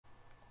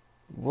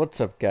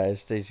What's up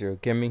guys, Day Zero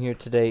Gaming here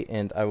today,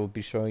 and I will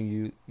be showing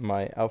you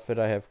my outfit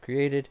I have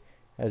created.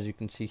 As you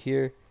can see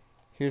here,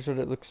 here's what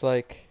it looks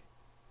like.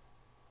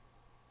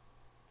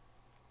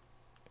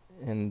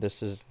 And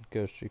this is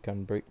Ghost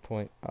Recon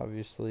Breakpoint,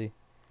 obviously.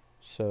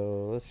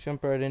 So let's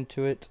jump right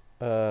into it.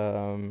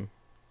 Right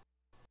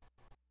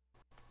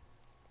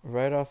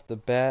off the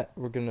bat,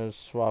 we're gonna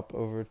swap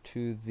over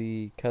to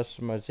the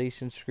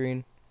customization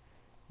screen.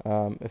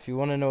 If you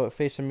want to know what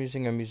face I'm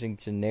using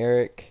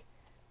generic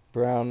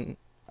brown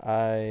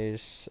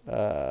eyes,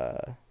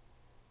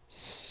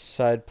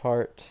 side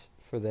part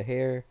for the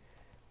hair.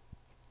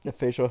 The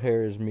facial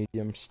hair is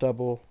medium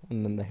stubble,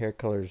 and then the hair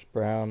color is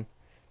brown.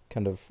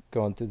 Kind of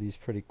going through these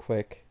pretty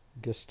quick,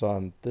 just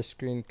on this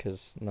screen,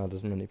 because not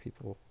as many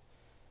people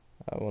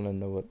want to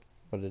know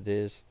what it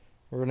is.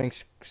 We're running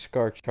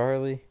Scar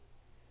Charlie,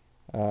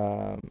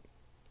 and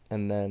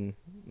then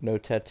no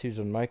tattoos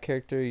on my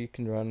character. You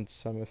can run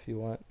some if you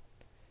want.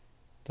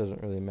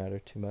 Doesn't really matter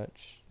too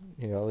much.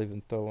 Here, I'll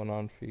even throw one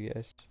on for you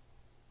guys.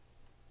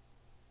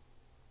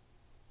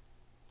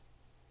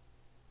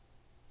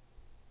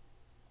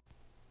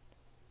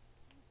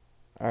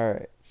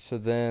 Alright, so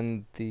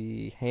then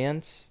the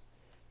hands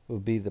will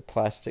be the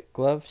plastic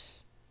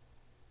gloves.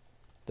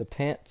 The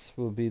pants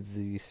will be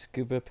the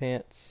scuba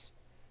pants,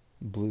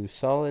 blue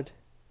solid.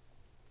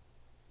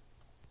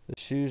 The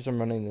shoes, I'm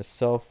running the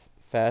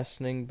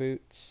self-fastening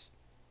boots.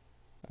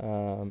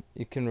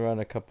 You can run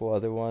a couple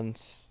other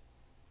ones.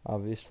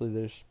 Obviously,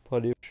 there's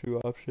plenty of shoe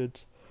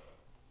options,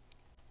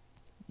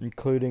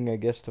 including, I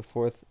guess, the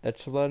 4th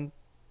echelon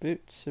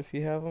boots if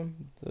you have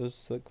them.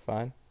 Those look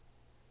fine.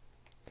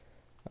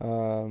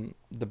 The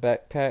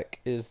backpack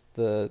is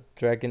the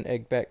dragon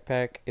egg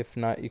backpack. If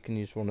not, you can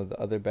use one of the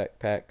other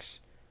backpacks.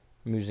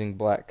 I'm using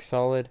black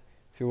solid.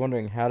 If you're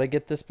wondering how to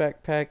get this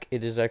backpack,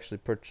 it is actually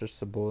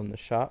purchasable in the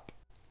shop.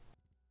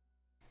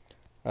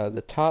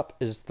 The top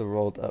is the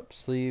rolled up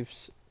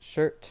sleeves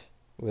shirt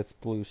with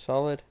blue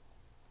solid.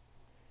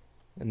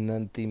 And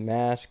then the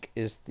mask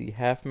is the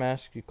half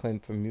mask you claim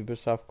from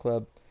Ubisoft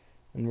Club,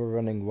 and we're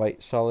running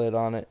white solid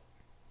on it.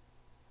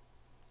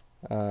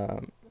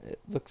 It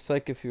looks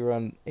like if you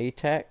run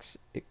ATAX,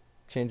 it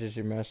changes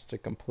your mask to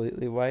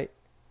completely white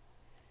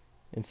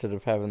instead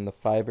of having the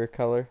fiber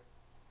color.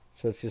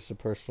 So it's just a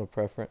personal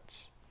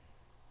preference.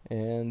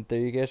 And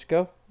there you guys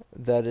go.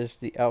 That is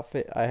the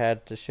outfit I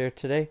had to share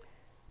today.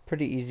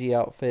 Pretty easy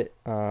outfit.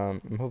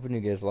 I'm hoping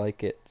you guys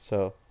like it.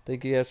 So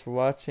thank you guys for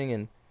watching,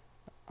 and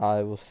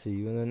I will see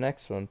you in the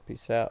next one.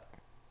 Peace out.